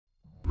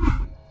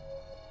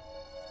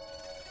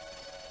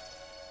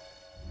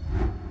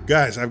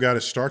Guys, I've got a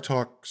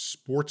StarTalk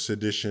Sports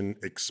Edition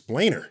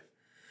explainer.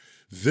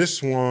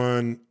 This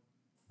one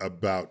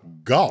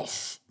about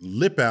golf,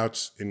 lip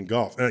outs in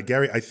golf.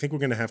 Gary, I think we're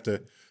going to have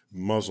to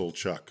muzzle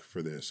Chuck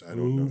for this. I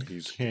don't know.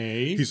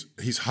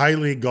 He's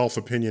highly golf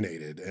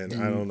opinionated, and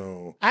I don't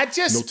know.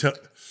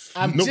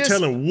 No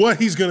telling what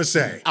he's going to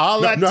say.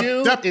 All I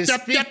do is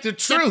speak the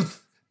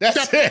truth.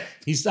 That's it.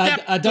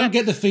 I don't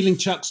get the feeling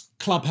Chuck's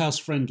clubhouse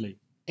friendly.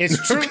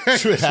 It's true.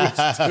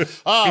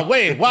 Oh,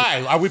 wait,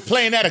 why? Are we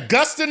playing at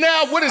Augusta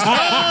now? What is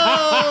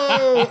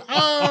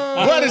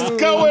what is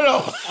going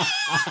on?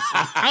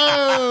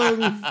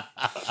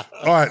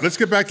 All right, let's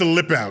get back to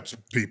lip outs,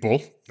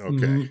 people.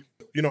 Okay.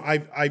 You know,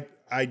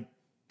 I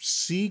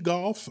see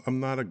golf.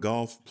 I'm not a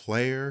golf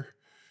player.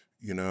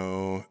 You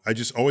know, I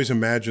just always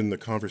imagine the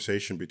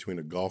conversation between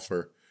a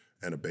golfer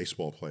and a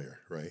baseball player,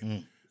 right?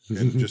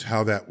 And just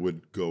how that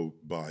would go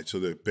by. So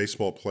the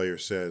baseball player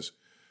says,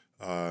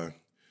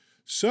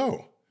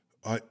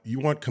 you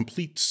want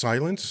complete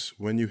silence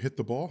when you hit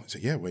the ball? I say,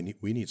 yeah, we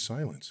need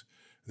silence.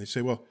 And they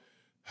say, well,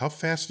 how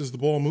fast is the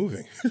ball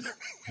moving?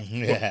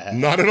 Well,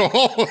 not at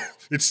all.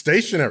 It's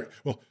stationary.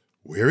 Well,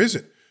 where is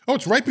it? Oh,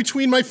 it's right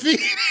between my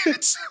feet.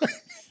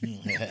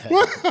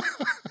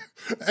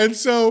 And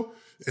so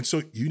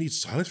you need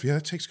silence? Yeah,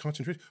 that takes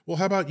concentration. Well,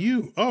 how about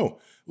you? Oh,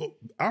 well,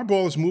 our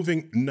ball is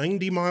moving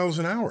 90 miles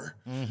an hour,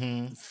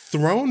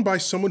 thrown by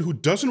someone who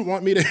doesn't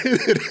want me to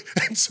hit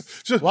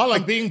it. While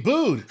I'm being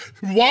booed.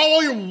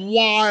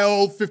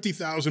 While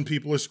 50,000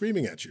 people are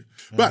screaming at you.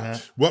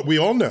 But what we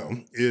all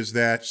know is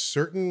that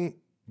certain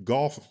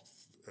golf,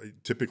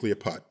 typically a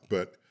putt,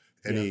 but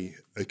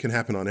it can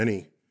happen on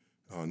any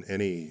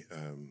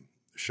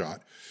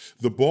shot.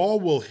 The ball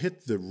will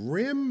hit the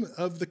rim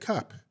of the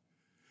cup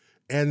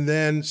and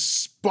then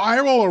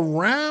spiral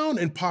around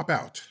and pop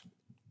out.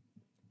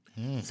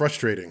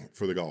 Frustrating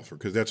for the golfer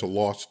because that's a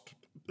lost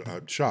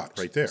shot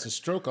right there. It's a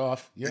stroke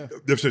off. Yeah,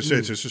 it's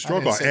a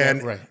stroke off,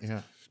 and right.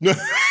 Yeah, no,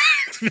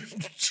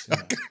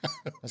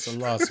 that's a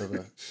loss of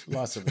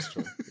a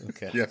stroke.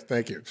 Okay. Yes,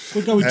 thank you.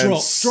 We'll go with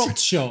dropped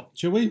shot,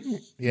 shall we?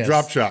 Yes.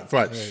 Drop shot,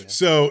 fine.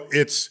 So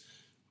it's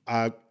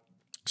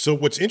so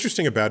what's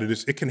interesting about it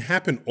is it can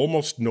happen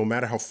almost no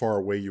matter how far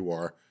away you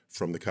are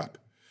from the cup.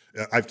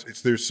 There are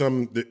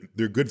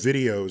good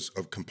videos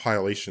of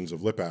compilations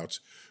of lip outs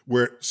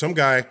where some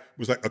guy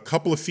was like a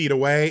couple of feet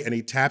away and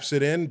he taps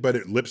it in, but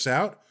it lips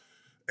out.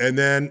 And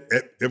then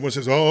everyone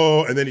says,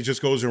 oh, and then he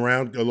just goes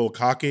around a little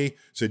cocky,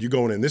 said, you're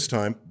going in this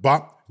time,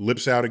 bop,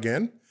 lips out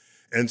again.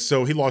 And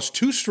so he lost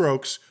 2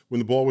 strokes when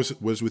the ball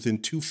was within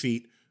 2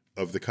 feet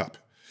of the cup.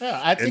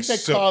 Yeah, I think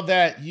call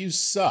that you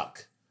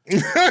suck.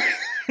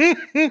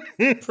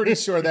 Pretty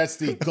sure that's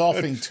the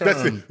golfing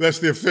term. That's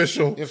the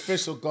official. The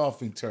official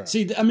golfing term.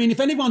 See, I mean, if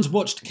anyone's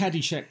watched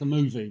Caddyshack the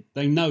movie,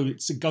 they know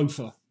it's a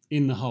gopher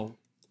in the hole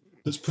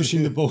that's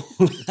pushing the ball.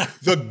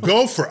 The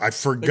gopher. I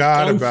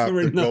forgot about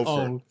the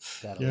gopher.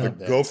 Yeah.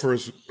 The gopher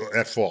is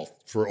at fault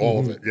for all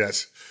of it.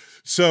 Yes.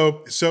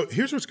 So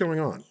here's what's going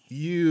on.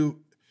 You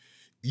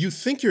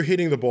think you're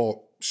hitting the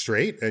ball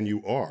straight, and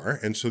you are,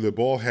 and so the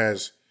ball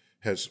has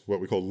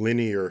what we call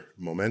linear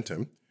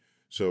momentum.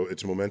 So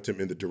it's momentum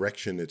in the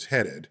direction it's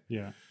headed.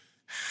 Yeah.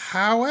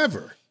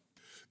 However,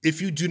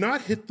 if you do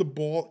not hit the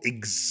ball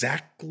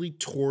exactly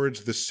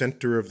towards the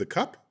center of the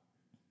cup,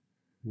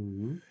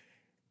 and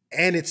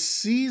it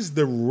sees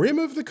the rim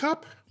of the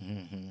cup,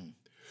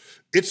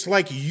 it's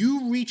like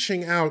you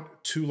reaching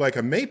out to like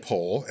a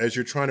maypole as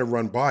you're trying to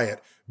run by it,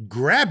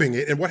 grabbing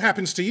it, and what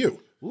happens to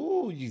you?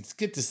 Ooh, you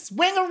get to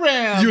swing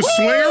around. You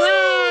swing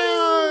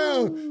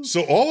around.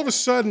 So all of a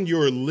sudden,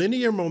 your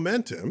linear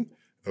momentum,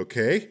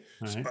 okay,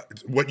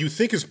 what you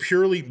think is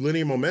purely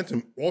linear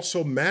momentum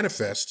also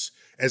manifests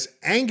as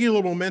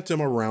angular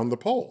momentum around the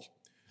pole.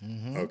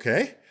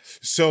 Okay?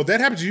 So that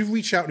happens. You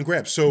reach out and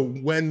grab. So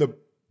when the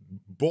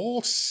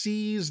ball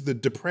sees the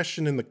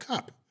depression in the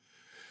cup,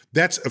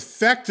 that's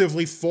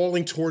effectively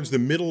falling towards the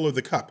middle of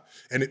the cup.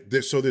 And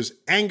so there's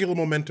angular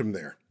momentum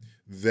there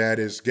that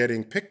is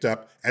getting picked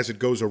up as it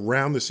goes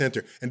around the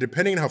center. And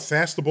depending on how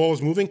fast the ball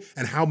is moving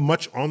and how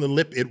much on the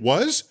lip it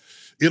was,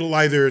 it'll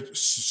either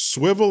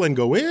swivel and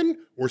go in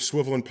or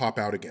swivel and pop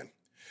out again.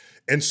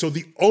 And so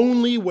the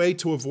only way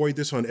to avoid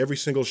this on every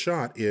single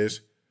shot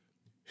is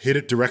hit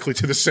it directly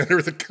to the center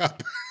of the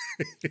cup.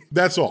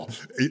 That's all.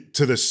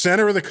 To the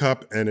center of the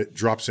cup, and it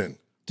drops in.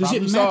 Does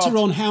it matter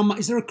on how much?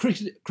 Is there a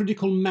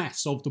critical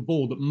mass of the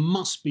ball that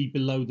must be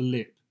below the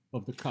lip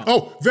of the cup?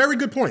 Oh, very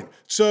good point.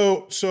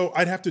 So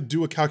I'd have to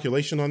do a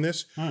calculation on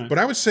this. Right. But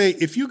I would say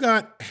if you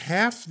got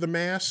half the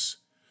mass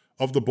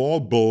of the ball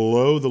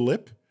below the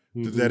lip,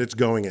 that it's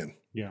going in.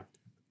 Yeah.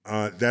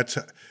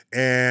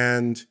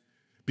 And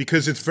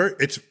because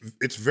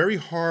it's very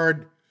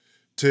hard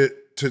to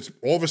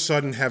all of a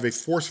sudden have a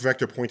force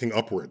vector pointing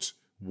upwards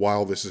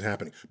while this is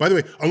happening. By the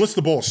way, unless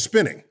the ball is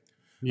spinning,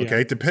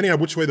 okay, depending on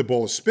which way the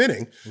ball is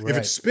spinning, if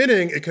it's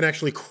spinning, it can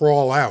actually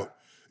crawl out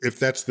if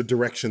that's the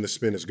direction the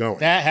spin is going.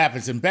 That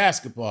happens in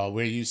basketball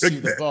where you see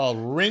the ball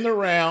ring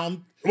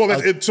around.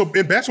 Well, so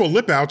in basketball,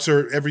 lip outs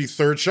are every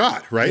third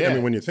shot, right? Yeah. I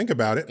mean, when you think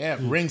about it. Yeah,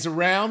 it rings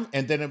around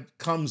and then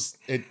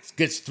it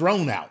gets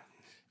thrown out.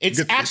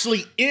 It's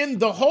actually in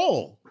the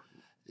hole.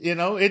 You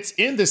know, it's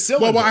in the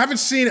cylinder. Well, I haven't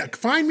seen it.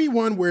 Find me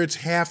one where it's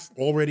half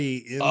already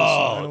in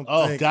the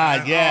cylinder.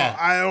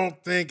 I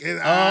don't think it.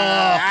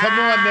 Come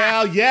on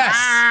now. Yes.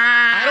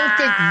 I don't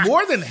think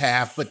more than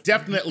half, but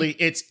definitely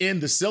it's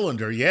in the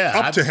cylinder. Yeah.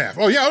 Up to half.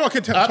 Oh, yeah. Okay.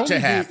 Up to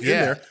half. Yeah.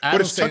 In there, but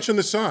it's touching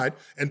the side.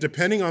 And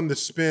depending on the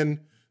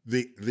spin,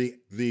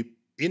 the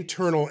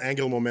internal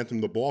angular momentum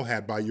the ball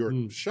had by your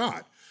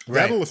shot,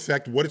 that'll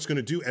affect what it's going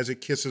to do as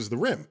it kisses the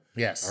rim.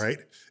 Yes. All right.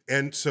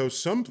 And so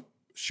some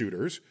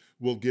shooters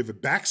will give a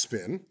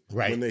backspin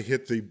when they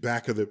hit the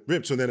back of the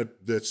rim. So then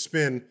the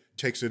spin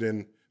takes it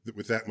in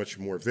with that much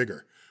more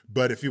vigor.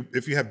 But if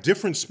you have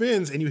different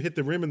spins and you hit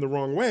the rim in the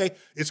wrong way,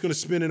 it's going to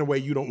spin in a way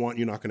you don't want.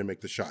 You're not going to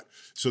make the shot.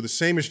 So the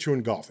same is true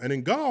in golf. And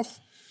in golf,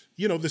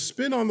 you know, the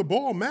spin on the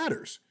ball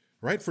matters,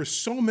 right? For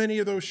so many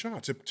of those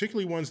shots,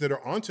 particularly ones that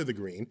are onto the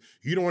green,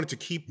 you don't want it to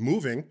keep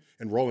moving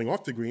and rolling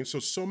off the green.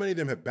 So many of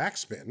them have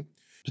backspin.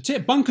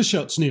 Particular bunker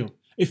shots, Neil.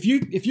 If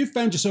you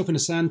found yourself in a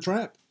sand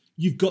trap,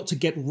 you've got to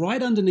get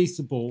right underneath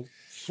the ball,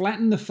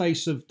 flatten the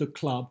face of the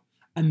club,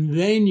 and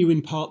then you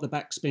impart the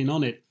backspin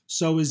on it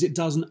so as it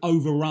doesn't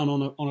overrun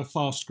on a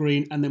fast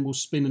green and then will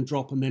spin and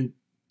drop, and then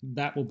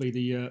that will be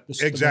the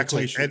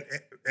exactly. The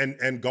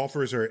and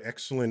golfers are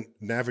excellent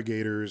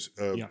navigators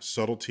of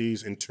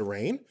subtleties in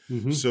terrain,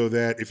 so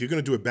that if you're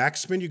going to do a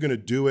backspin, you're going to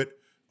do it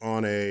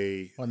on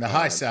the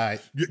high side.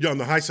 On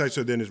the high side,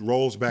 so then it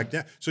rolls back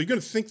down. So you're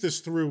going to think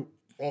this through.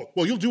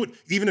 Well, you'll do it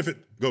even if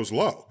it goes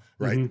low.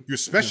 Right, you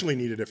especially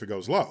need it if it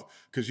goes low,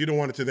 because you don't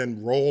want it to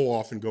then roll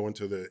off and go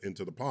into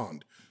the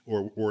pond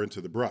or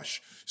into the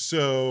brush.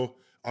 So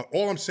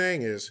all I'm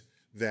saying is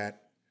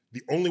that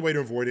the only way to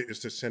avoid it is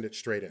to send it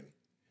straight in.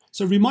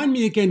 So remind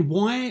me again,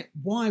 why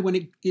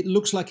when it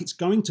looks like it's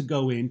going to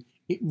go in,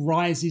 it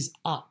rises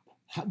up?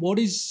 What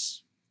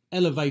is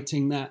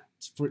elevating that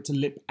for it to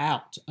lip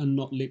out and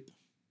not lip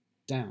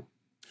down?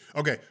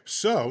 Okay,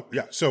 so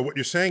what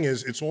you're saying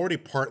is it's already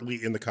partly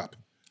in the cup.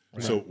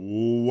 Right. So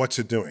what's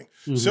it doing?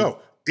 So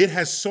it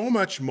has so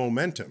much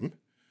momentum,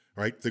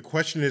 right? The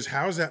question is,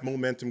 how is that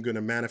momentum going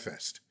to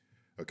manifest?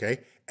 Okay,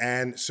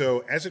 and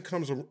so as it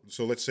comes,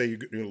 so let's say you're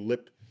going to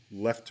lip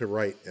left to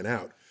right and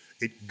out.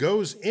 It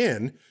goes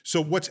in. So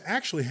what's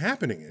actually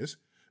happening is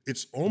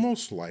it's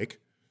almost like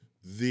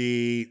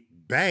the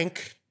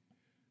bank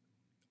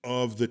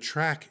of the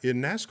track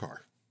in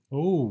NASCAR.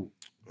 Oh,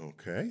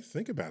 okay.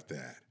 Think about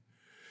that.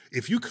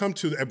 If you come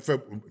to, in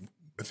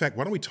fact,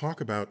 why don't we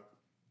talk about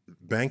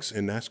banks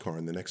in NASCAR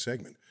in the next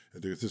segment?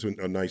 This is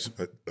a nice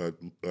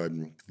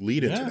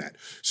lead into that.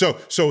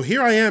 So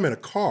here I am in a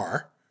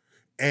car,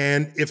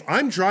 and if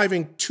I'm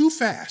driving too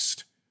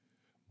fast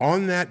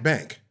on that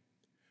bank,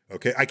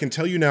 okay, I can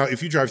tell you now,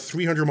 if you drive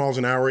 300 miles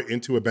an hour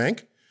into a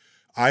bank,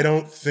 I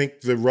don't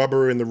think the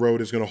rubber in the road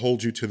is going to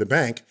hold you to the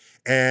bank.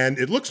 And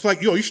it looks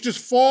like, you should just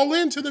fall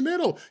into the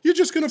middle. You're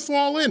just going to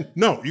fall in.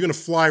 No, you're going to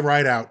fly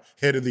right out,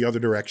 headed the other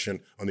direction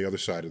on the other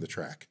side of the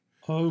track.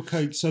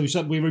 Okay, so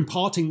we're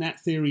imparting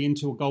that theory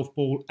into a golf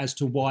ball as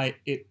to why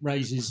it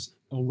rises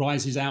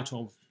out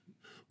of.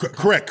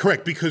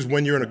 Correct. Because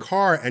when you're in a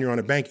car and you're on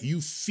a bank,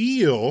 you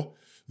feel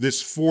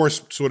this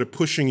force sort of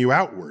pushing you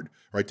outward,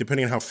 right?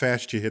 Depending on how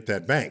fast you hit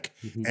that bank,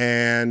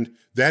 and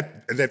in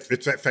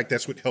fact,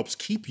 that's what helps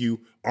keep you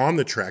on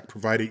the track,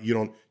 provided you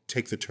don't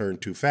take the turn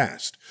too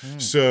fast.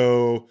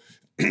 So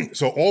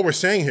all we're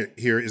saying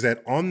here is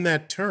that on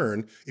that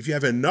turn, if you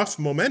have enough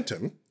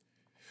momentum,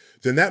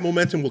 then that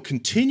momentum will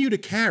continue to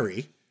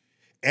carry,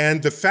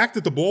 and the fact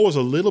that the ball was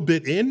a little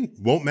bit in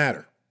won't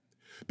matter,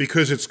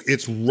 because it's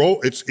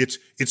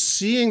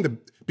seeing the,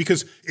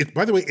 because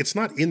by the way, it's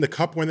not in the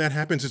cup when that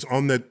happens. It's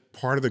on the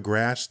part of the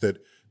grass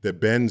that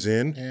bends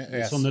in.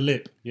 It's on the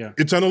lip. Yeah,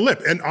 it's on the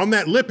lip, and on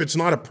that lip, it's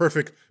not a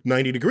perfect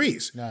 90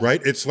 degrees,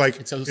 right? It's like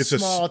it's a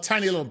small,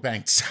 tiny little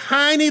bank.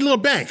 Tiny little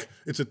bank.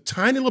 It's a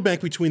tiny little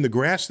bank between the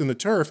grass and the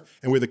turf,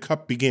 and where the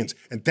cup begins,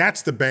 and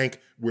that's the bank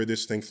where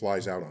this thing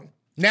flies out on.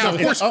 Now,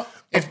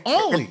 if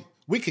only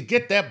we could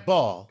get that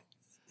ball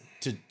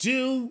to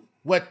do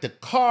what the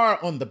car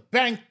on the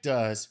bank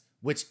does,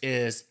 which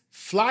is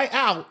fly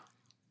out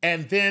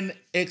and then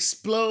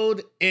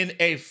explode in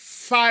a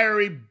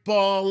fiery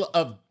ball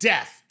of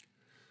death,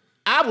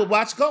 I would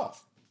watch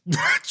golf.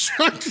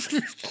 I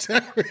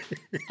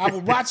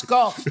would watch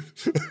golf.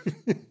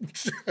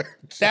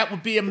 That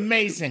would be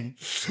amazing.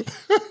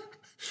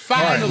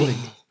 Finally.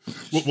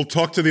 We'll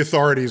talk to the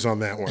authorities on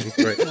that one.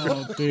 Right.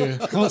 Oh, dear.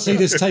 Can't see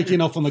this taking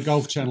off on the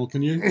Golf Channel,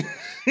 can you?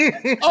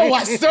 Oh,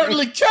 I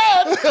certainly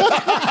can.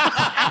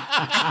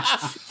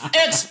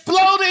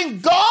 Exploding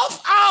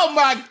golf? Oh,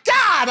 my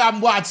God,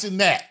 I'm watching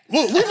that.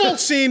 Well, we've all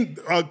seen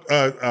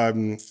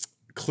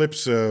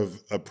clips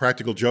of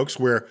practical jokes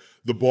where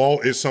the ball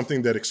is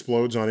something that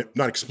explodes on it.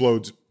 Not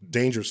explodes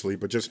dangerously,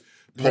 but just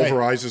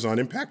pulverizes on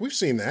impact. We've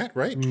seen that,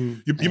 right?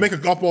 You make a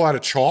golf ball out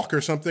of chalk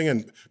or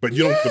something, but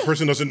you don't. The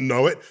person doesn't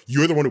know it.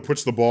 You're the one who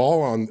puts the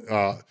ball on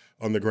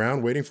the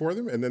ground waiting for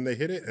them, and then they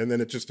hit it, and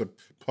then it's just a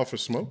puff of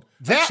smoke.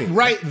 That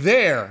right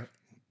there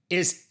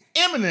is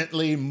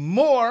eminently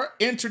more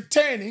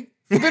entertaining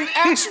than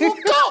actual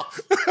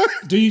golf.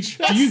 Do you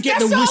get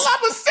that's the all whisper? I'm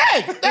gonna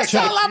say. That's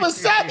all I'm gonna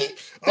say.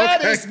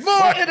 That is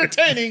more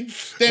entertaining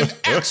than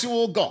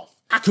actual golf.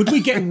 Could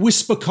we get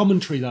whisper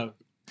commentary though?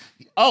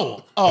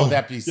 Oh,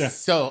 that'd be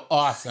so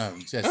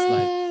awesome. Just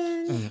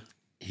like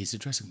he's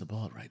addressing the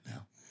ball right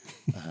now.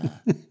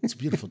 It's a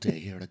beautiful day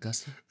here at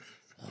Augusta.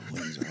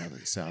 Winds are out of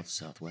the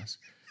southwest.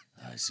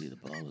 I see the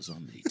ball is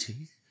on the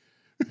tee.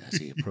 As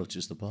he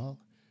approaches the ball,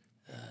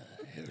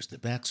 here's the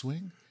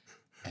backswing.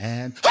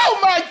 And oh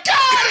my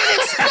God! It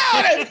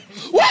exploded!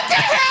 What the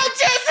hell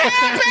just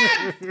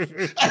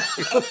happened?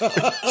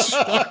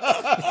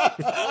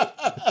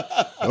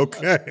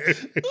 Okay.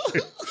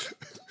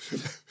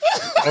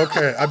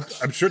 Okay,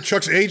 I'm sure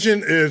Chuck's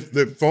agent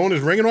the phone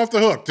is ringing off the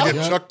hook to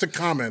get Chuck to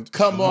comment.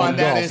 Come on,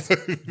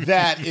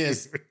 that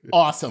is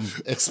awesome.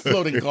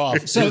 Exploding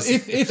golf. So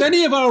if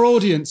any of our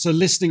audience are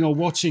listening or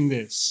watching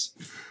this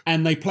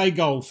and they play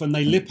golf and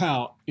they lip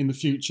out in the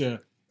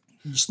future,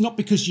 it's not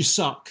because you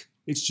suck.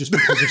 It's just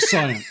because of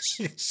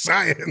science.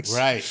 Science,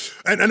 right?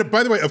 And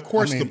by the way, of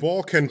course, the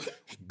ball can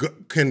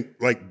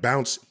like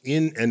bounce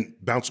in and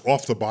bounce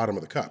off the bottom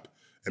of the cup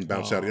and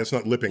bounce out. That's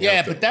not lipping out.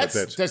 Yeah, but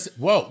that's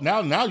whoa.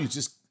 Now you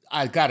just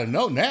I gotta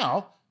know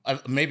now.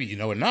 Maybe you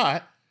know or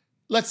not.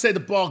 Let's say the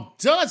ball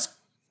does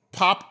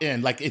pop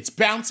in, like it's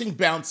bouncing,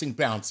 bounces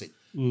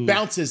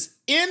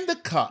in the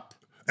cup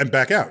and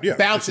back out. Yeah,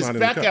 bounces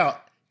back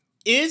out.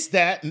 Is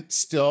that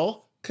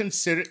still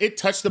considered? It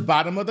touched the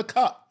bottom of the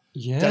cup.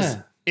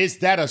 Yeah. Is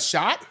that a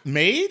shot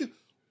made,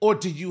 or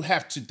do you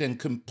have to then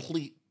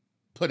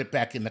put it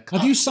back in the cup?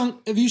 Have you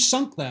sunk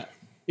that?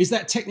 Is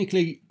that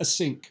technically a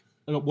sink,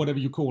 or whatever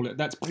you call it?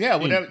 That's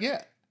whatever.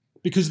 Yeah,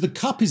 because the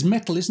cup is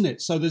metal, isn't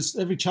it? So there's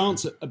every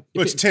chance.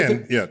 It's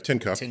tin. Tin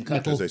cup,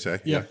 metal, as they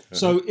say. Yeah.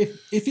 So if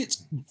it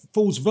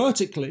falls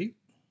vertically,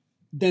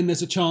 then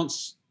there's a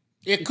chance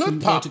it could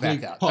pop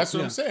back out. That's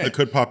what I'm saying. It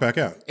could pop back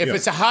out. If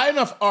it's a high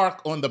enough arc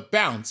on the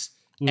bounce.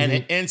 And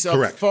it ends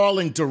up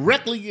falling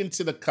directly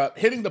into the cup,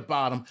 hitting the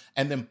bottom,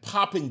 and then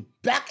popping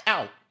back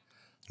out.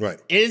 Right.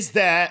 Is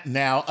that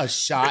now a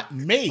shot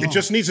made? It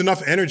just needs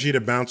enough energy to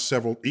bounce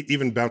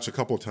even bounce a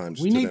couple of times.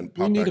 We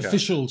need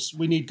officials.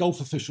 We need golf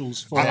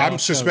officials. I'm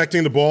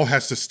suspecting the ball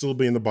has to still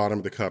be in the bottom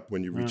of the cup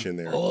when you reach in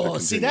there. Oh,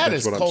 see, that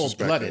is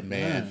cold-blooded,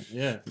 man.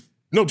 Yeah.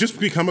 No, just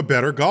become a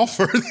better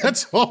golfer.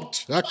 That's all,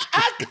 Chuck.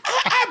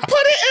 I put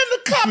it in the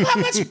cup. How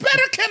much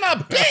better can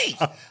I be?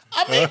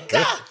 I mean,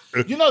 God.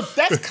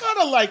 That's kind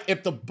of like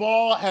if the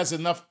ball has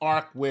enough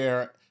arc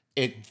where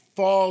it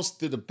falls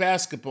through the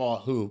basketball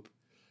hoop,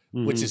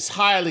 which is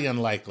highly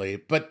unlikely,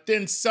 but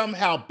then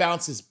somehow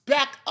bounces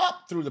back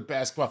up through the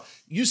basketball,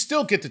 you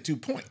still get the 2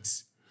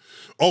 points.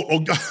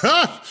 Oh,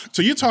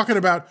 so you're talking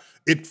about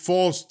it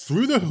falls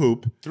through the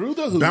hoop,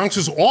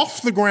 bounces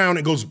off the ground,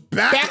 and goes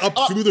back up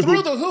through the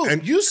hoop.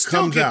 And you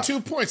still get 2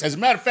 points. As a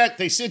matter of fact,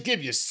 they should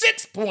give you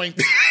 6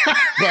 points,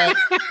 but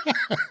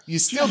you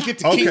still get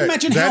to keep. Can you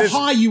imagine how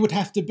high you would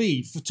have to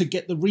be to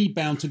get the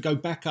rebound to go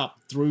back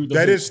up through the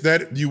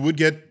hoop? You would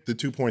get the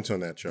 2 points on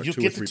that, Chuck. You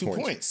get the 2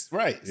 points.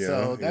 Right. Yeah,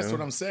 so that's what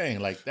I'm saying.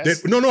 Like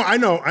that's no, I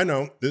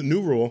know. The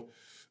new rule.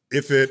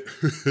 If it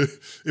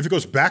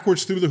goes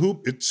backwards through the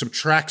hoop, it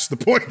subtracts the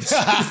points.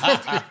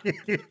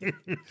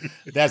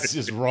 That's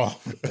just wrong.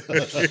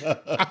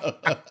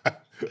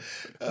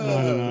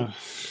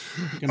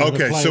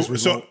 Okay,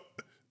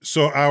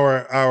 so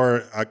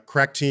our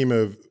crack team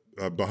of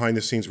behind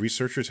the scenes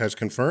researchers has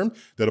confirmed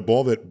that a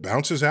ball that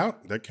bounces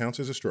out that counts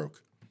as a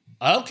stroke.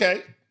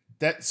 Okay,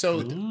 so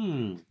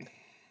you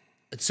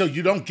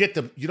don't get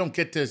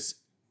this.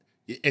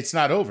 It's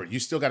not over. You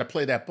still got to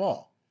play that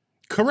ball.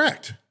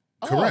 Correct.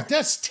 Oh,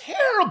 that's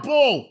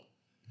terrible.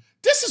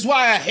 This is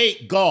why I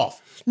hate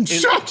golf.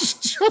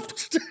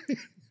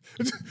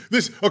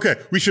 Okay,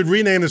 we should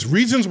rename this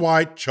Reasons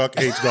Why Chuck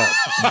Hates Golf.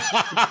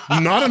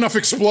 Not enough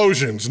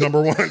explosions,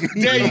 number one.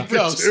 There you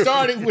go,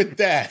 starting with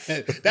that.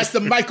 That's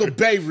the Michael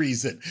Bay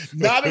reason.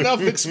 Not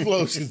enough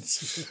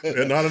explosions.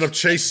 And not enough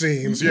chase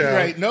scenes, yeah.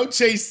 Right, no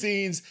chase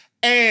scenes.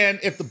 And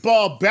if the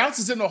ball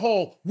bounces in the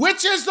hole,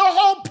 which is the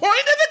whole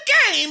point of the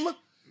game,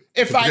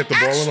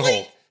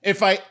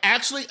 if I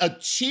actually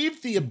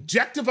achieve the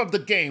objective of the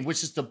game,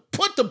 which is to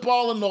put the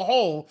ball in the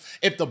hole,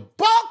 if the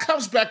ball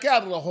comes back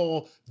out of the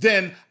hole,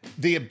 then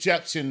the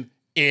objection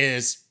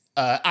is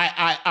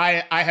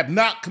I have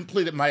not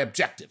completed my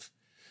objective.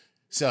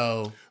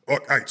 So, all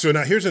right. So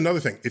now here's another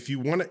thing. If you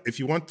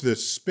want the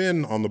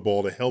spin on the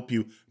ball to help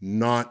you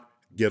not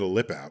get a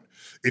lip out,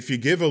 if you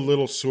give a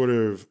little sort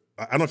of,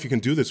 I don't know if you can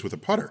do this with a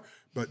putter,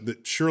 but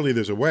surely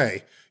there's a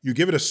way. You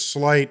give it a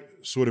slight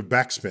sort of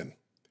backspin,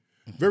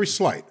 very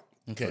slight.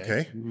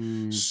 Okay.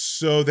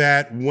 So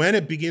that when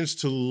it begins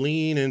to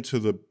lean into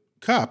the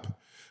cup,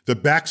 the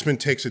backspin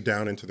takes it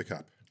down into the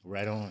cup.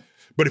 Right on.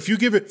 But if you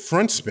give it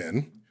front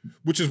spin,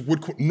 which is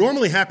would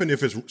normally happen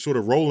if it's sort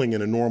of rolling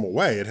in a normal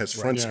way. It has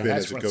front spin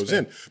as it goes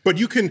in, but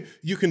you can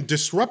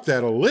disrupt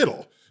that a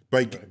little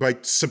by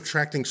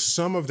subtracting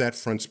some of that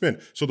front spin,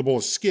 so the ball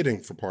is skidding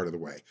for part of the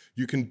way.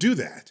 You can do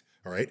that,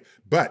 all right.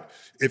 But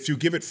if you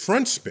give it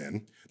front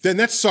spin, then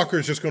that sucker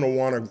is just going to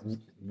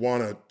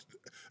want to.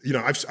 You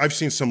know, I've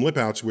seen some lip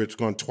outs where it's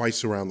gone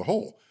twice around the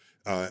hole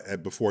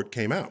before it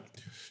came out.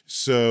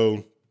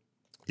 So,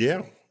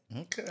 yeah.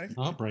 Okay.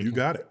 You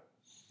got it.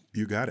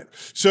 You got it.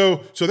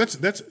 So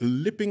that's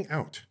lipping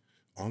out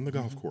on the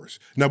golf course.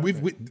 Now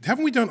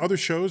haven't we done other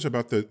shows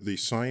about the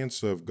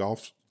science of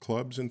golf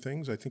clubs and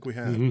things? I think we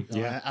have.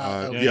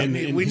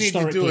 We need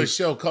to do a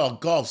show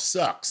called Golf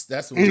Sucks.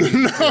 That's what we need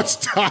No,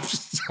 stop.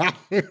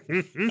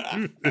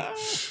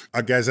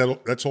 Guys,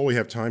 that's all we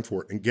have time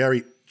for. And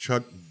Gary,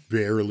 Chuck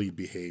barely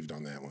behaved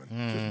on that one.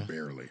 Just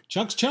barely.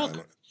 Chuck's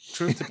Chuck.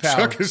 Truth to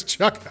power. Chuck is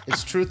Chuck.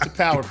 It's truth to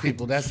power,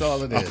 people. That's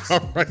all it is.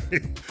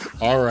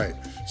 All right.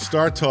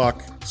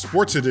 StarTalk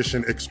Sports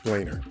Edition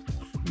Explainer.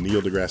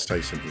 Neil deGrasse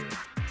Tyson here.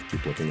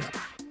 Keep looking up.